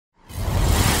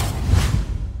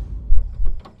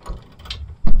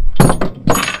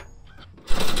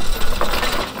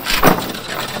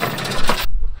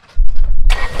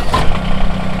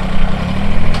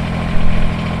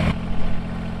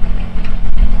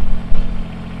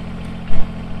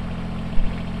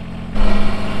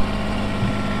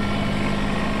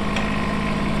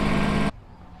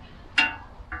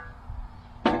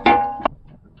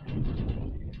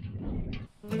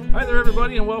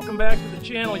and welcome back to the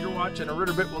channel. You're watching A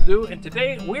Ritter Bit Will Do, and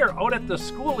today we are out at the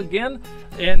school again,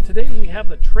 and today we have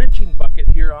the trenching bucket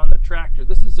here on the tractor.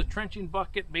 This is a trenching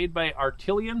bucket made by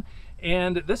Artillian,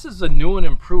 and this is a new and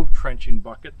improved trenching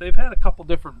bucket. They've had a couple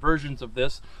different versions of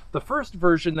this. The first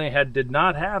version they had did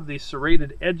not have these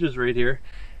serrated edges right here,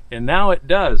 and now it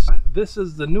does. This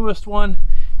is the newest one,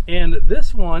 and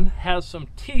this one has some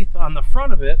teeth on the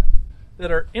front of it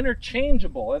that are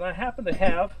interchangeable, and I happen to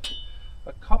have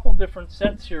a couple different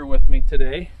sets here with me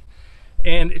today.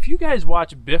 And if you guys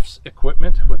watch Biff's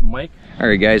Equipment with Mike. All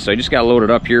right guys, so I just got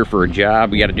loaded up here for a job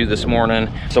we got to do this morning.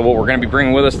 So what we're going to be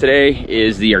bringing with us today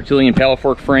is the Artillian pallet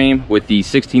fork frame with the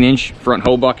 16-inch front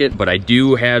hoe bucket, but I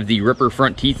do have the Ritter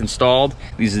front teeth installed.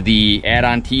 These are the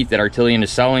add-on teeth that Artillian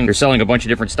is selling. They're selling a bunch of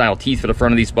different style teeth for the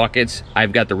front of these buckets.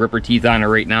 I've got the Ritter teeth on it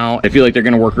right now. I feel like they're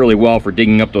going to work really well for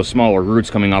digging up those smaller roots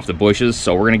coming off the bushes,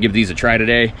 so we're going to give these a try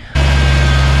today.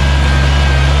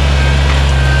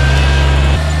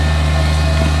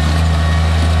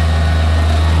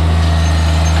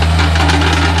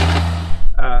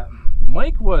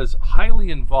 Mike was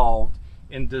highly involved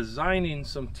in designing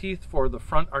some teeth for the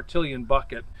front Artillian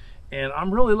bucket, and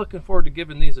I'm really looking forward to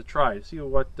giving these a try. See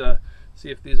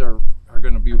if these are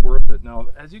going to be worth it. Now,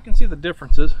 as you can see the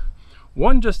differences,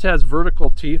 one just has vertical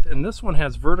teeth, and this one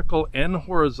has vertical and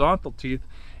horizontal teeth.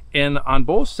 And on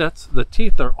both sets, the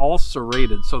teeth are all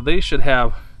serrated, so they should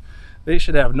have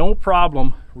no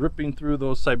problem ripping through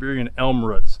those Siberian elm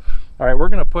roots. All right, we're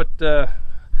going to put.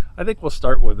 I think we'll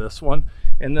start with this one,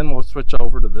 and then we'll switch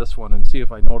over to this one and see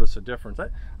if I notice a difference.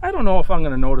 I don't know if I'm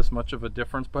going to notice much of a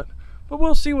difference, but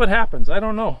we'll see what happens. I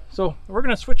don't know. So we're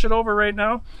going to switch it over right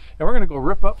now, and we're going to go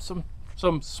rip up some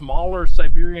smaller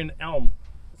Siberian elm.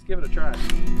 Let's give it a try.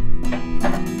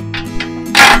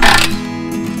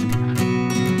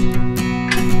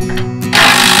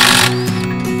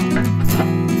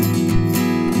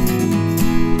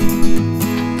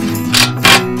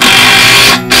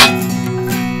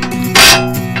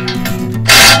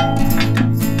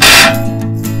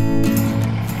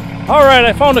 All right,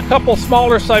 I found a couple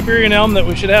smaller Siberian elm that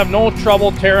we should have no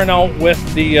trouble tearing out with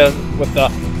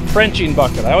the trenching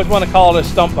bucket. I always want to call it a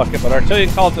stump bucket, but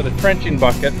Artillian calls it a trenching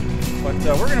bucket. But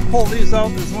we're going to pull these out.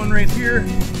 There's one right here.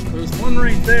 There's one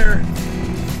right there.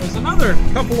 There's another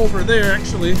couple over there,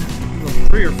 actually. There's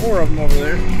 3 or 4 of them over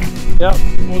there.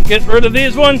 Yep, we'll get rid of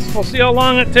these ones. We'll see how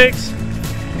long it takes.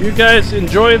 You guys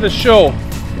enjoy the show.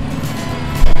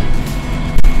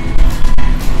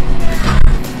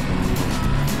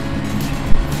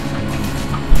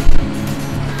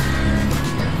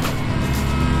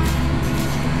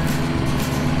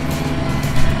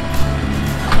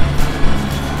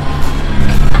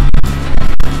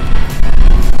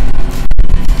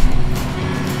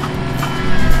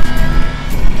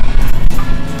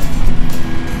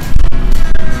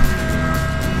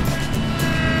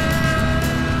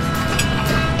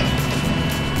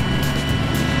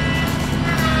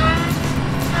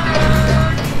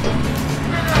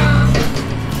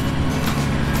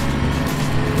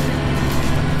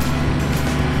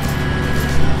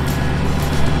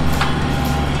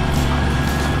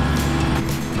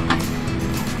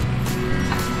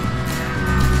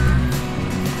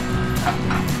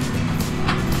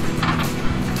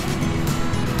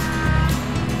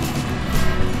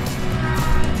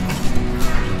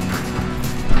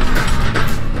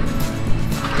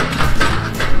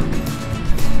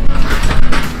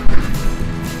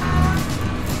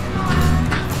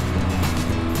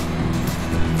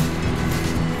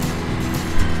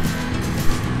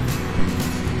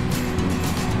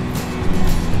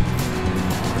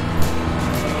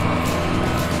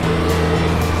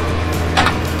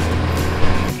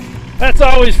 That's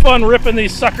always fun, ripping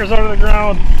these suckers out of the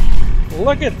ground.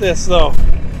 Look at this though.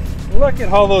 Look at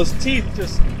how those teeth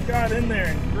just got in there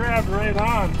and grabbed right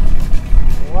on.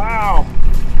 Wow.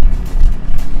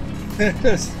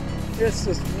 It's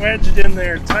just wedged in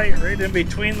there tight right in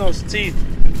between those teeth.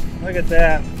 Look at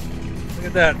that. Look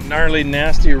at that gnarly,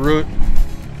 nasty root.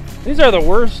 These are the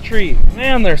worst tree.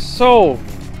 Man, they're so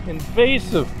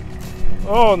invasive.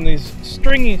 Oh, and these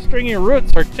stringy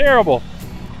roots are terrible.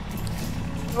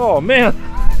 Oh man,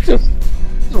 just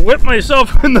whipped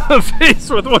myself in the face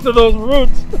with one of those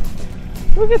roots.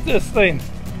 Look at this thing.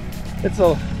 It's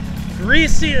the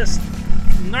greasiest,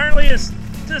 gnarliest,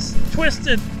 just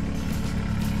twisted.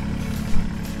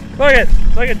 Look at it.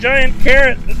 It's like a giant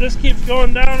carrot that just keeps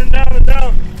going down and down and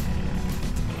down.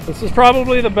 This is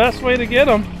probably the best way to get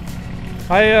them.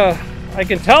 I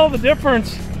can tell the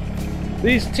difference.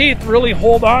 These teeth really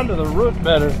hold on to the root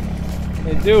better.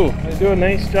 They do a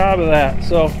nice job of that.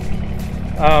 So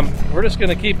we're just going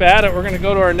to keep at it. We're going to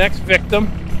go to our next victim,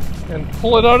 and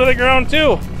pull it out of the ground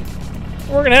too.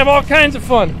 We're gonna have all kinds of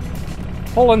fun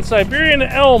pulling Siberian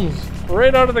elms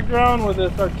right out of the ground with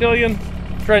this Artillian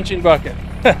Trenching Bucket.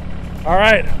 All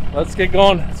right, let's get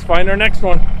going. Let's find our next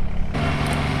one.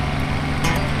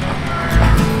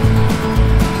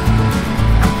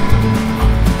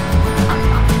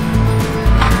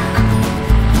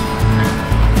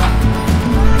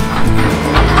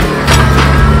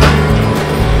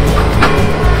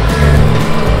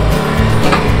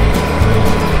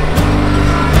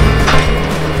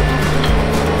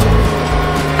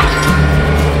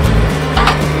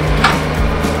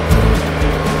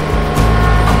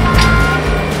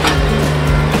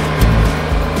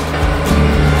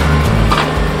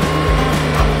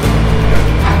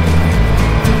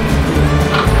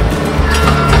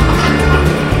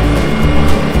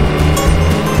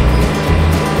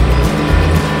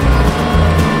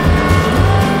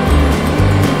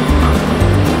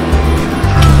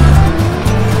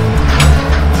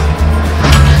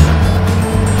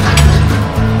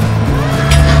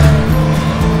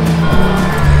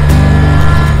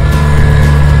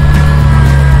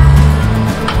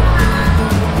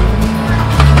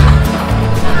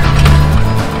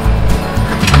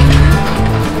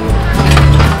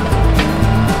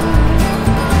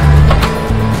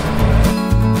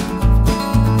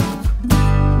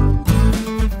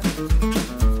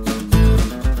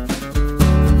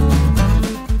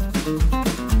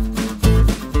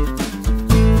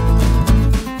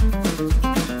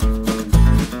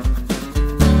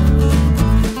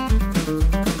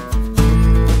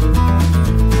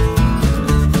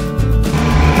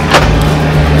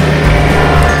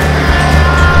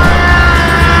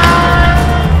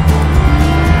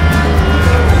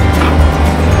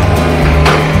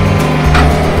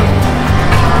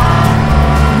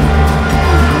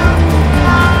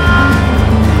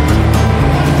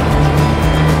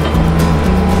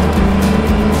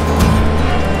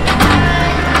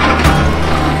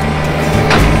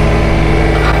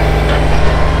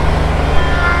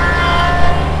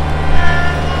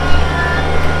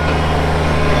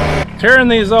 Tearing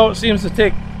these out seems to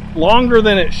take longer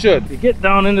than it should. You get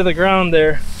down into the ground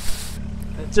there,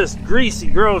 it's just greasy,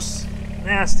 gross,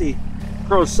 nasty,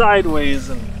 grows sideways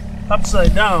and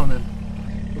upside down,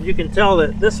 and you can tell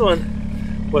that this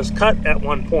one was cut at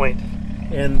one point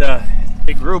and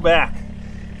it grew back,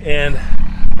 and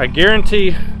I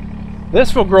guarantee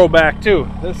this will grow back too.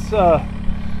 This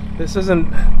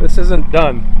isn't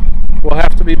done. We'll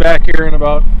have to be back here in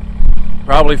about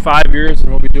probably 5 years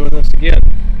and we'll be doing this again.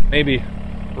 Maybe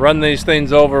run these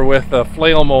things over with a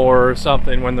flail mower or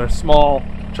something when they're small.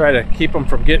 Try to keep them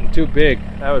from getting too big.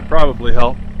 That would probably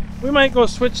help. We might go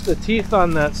switch the teeth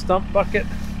on that stump bucket.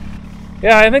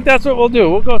 Yeah, I think that's what we'll do.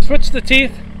 We'll go switch the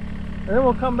teeth and then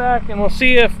we'll come back and we'll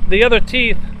see if the other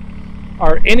teeth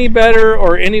are any better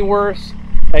or any worse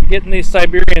at getting these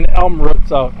Siberian elm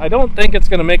roots out. I don't think it's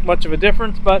going to make much of a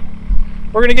difference, but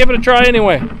we're going to give it a try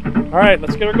anyway. All right,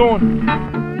 let's get her going.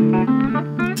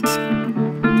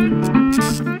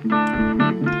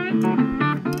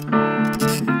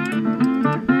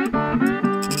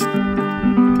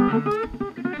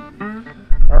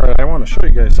 Alright, I want to show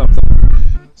you guys something.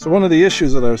 So one of the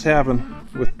issues that I was having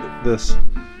with this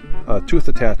tooth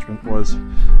attachment was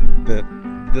that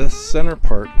this center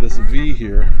part, this V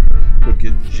here, would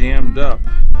get jammed up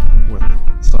with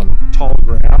some tall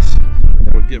grass and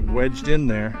it would get wedged in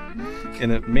there,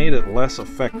 and it made it less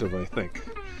effective, I think.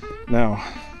 Now,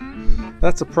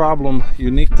 that's a problem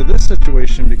unique to this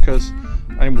situation because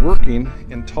I'm working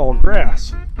in tall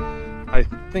grass. I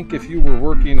think if you were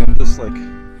working in just like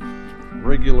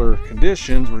regular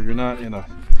conditions where you're not in a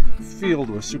field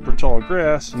with super tall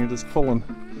grass and you're just pulling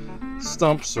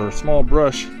stumps or small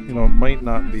brush, you know, it might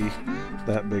not be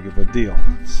that big of a deal.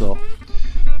 So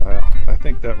I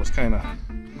think that was kind of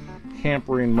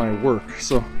hampering my work.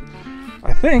 So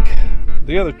I think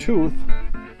the other tooth,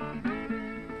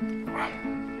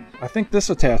 I think this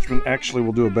attachment actually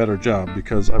will do a better job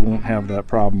because I won't have that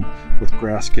problem with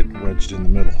grass getting wedged in the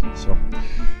middle. So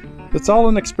it's all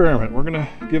an experiment. We're gonna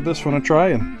give this one a try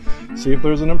and see if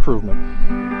there's an improvement.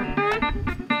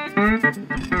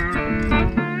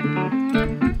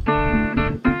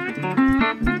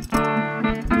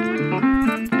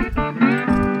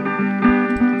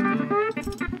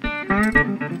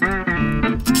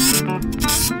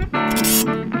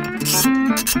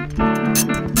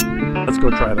 Let's go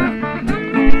try that.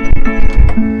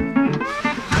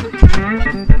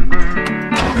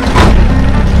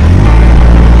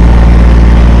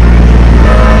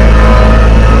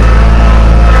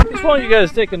 I want you guys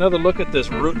to take another look at this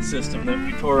root system that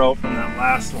we tore out from that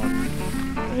last one.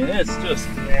 I mean, it's just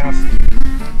nasty.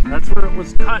 That's where it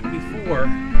was cut before,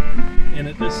 and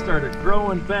it just started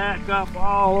growing back up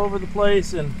all over the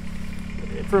place, and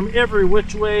from every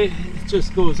which way it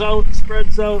just goes out,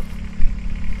 spreads out.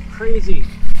 Crazy,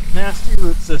 nasty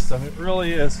root system. It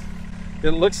really is.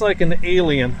 It looks like an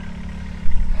alien.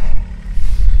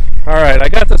 Alright, I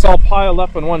got this all piled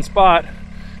up in one spot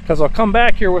because I'll come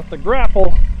back here with the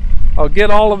grapple. I'll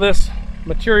get all of this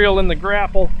material in the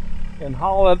grapple and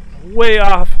haul it way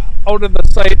off, out of the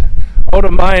sight, out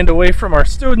of mind, away from our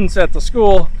students at the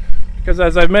school, because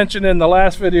as I mentioned in the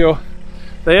last video,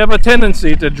 they have a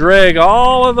tendency to drag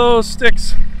all of those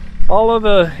sticks, all of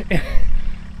the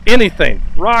anything,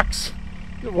 rocks,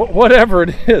 whatever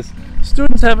it is.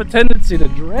 Students have a tendency to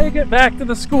drag it back to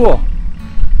the school.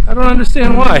 I don't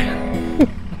understand why,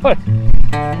 but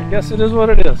I guess it is what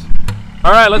it is.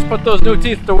 All right, let's put those new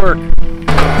teeth to work.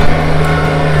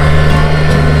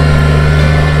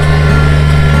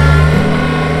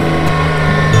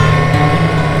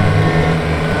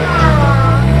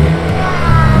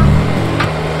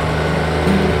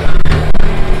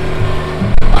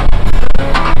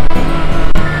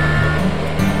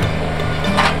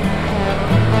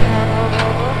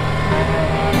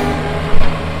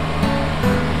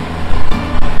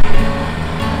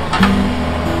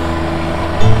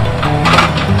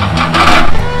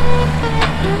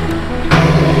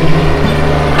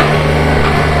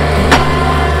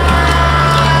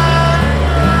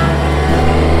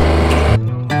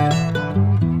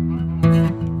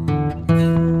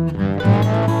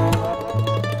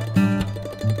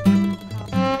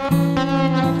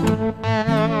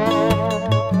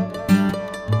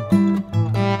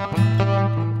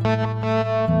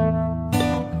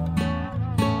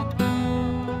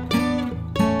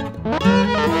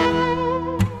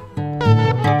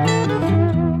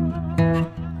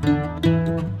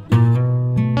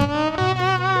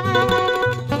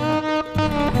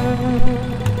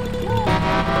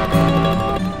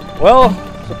 Well,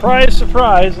 surprise,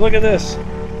 surprise, look at this.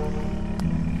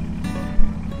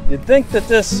 You'd think that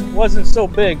this wasn't so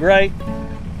big, right?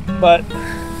 But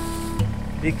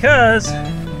because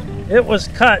it was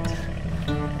cut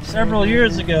several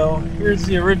years ago, here's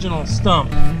the original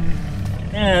stump.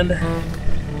 And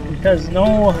because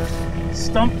no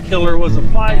stump killer was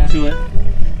applied to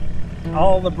it,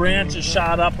 all the branches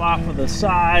shot up off of the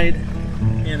side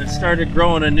and it started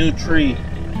growing a new tree.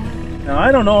 Now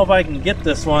I don't know if I can get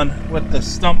this one with the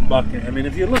stump bucket. I mean,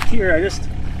 if you look here,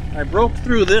 I broke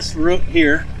through this root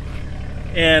here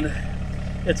and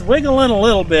it's wiggling a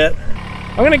little bit.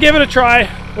 I'm gonna give it a try.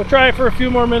 We'll try it for a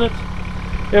few more minutes.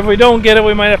 If we don't get it,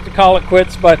 we might have to call it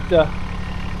quits, but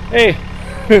hey,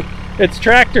 it's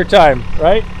tractor time,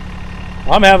 right?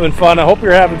 I'm having fun. I hope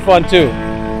you're having fun too.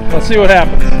 Let's see what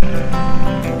happens.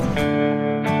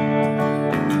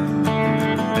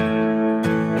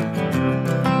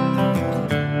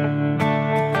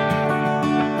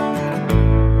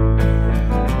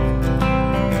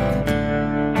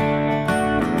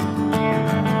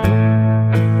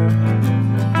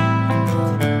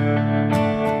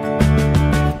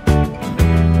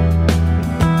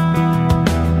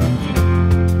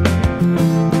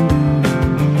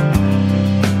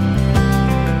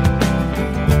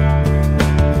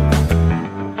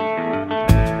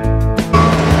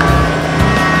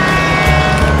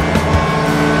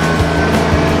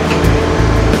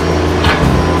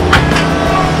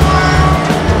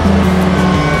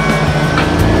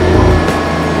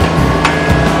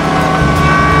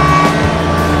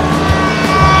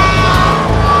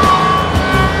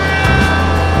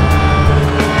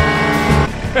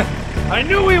 I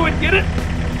knew we would get it.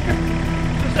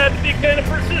 Just had to be kind of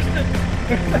persistent.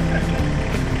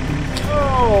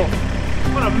 Oh,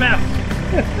 what a mess.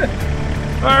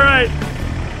 All right.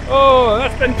 Oh,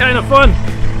 that's been kind of fun.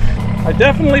 I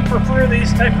definitely prefer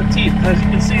these type of teeth. As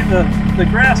you can see, the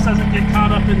grass doesn't get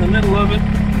caught up in the middle of it,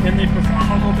 and they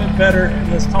perform a little bit better in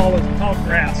this tall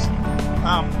grass.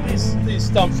 These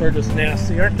stumps are just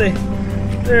nasty, aren't they?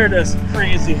 They're just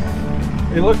crazy.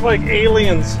 They look like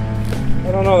aliens.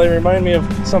 I don't know, they remind me of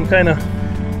some kind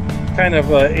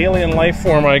of alien life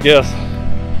form, I guess.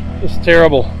 Just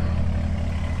terrible.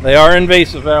 They are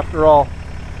invasive after all.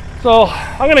 So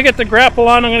I'm gonna get the grapple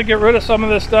on. I'm gonna get rid of some of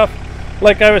this stuff.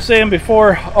 Like I was saying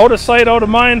before, out of sight, out of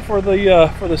mind for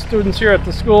the students here at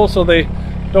the school, so they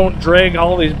don't drag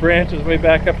all these branches way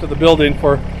back up to the building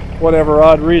for whatever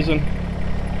odd reason.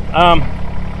 And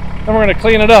we're gonna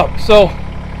clean it up. So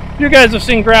you guys have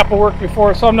seen grapple work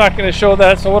before, so I'm not going to show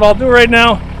that. So what I'll do right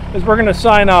now is we're going to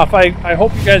sign off. I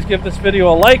hope you guys give this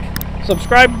video a like,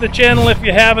 subscribe to the channel if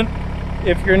you haven't.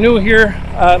 If you're new here,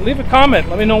 leave a comment,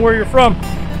 let me know where you're from.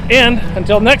 And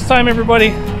until next time, everybody,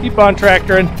 keep on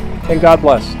tractoring, and God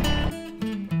bless.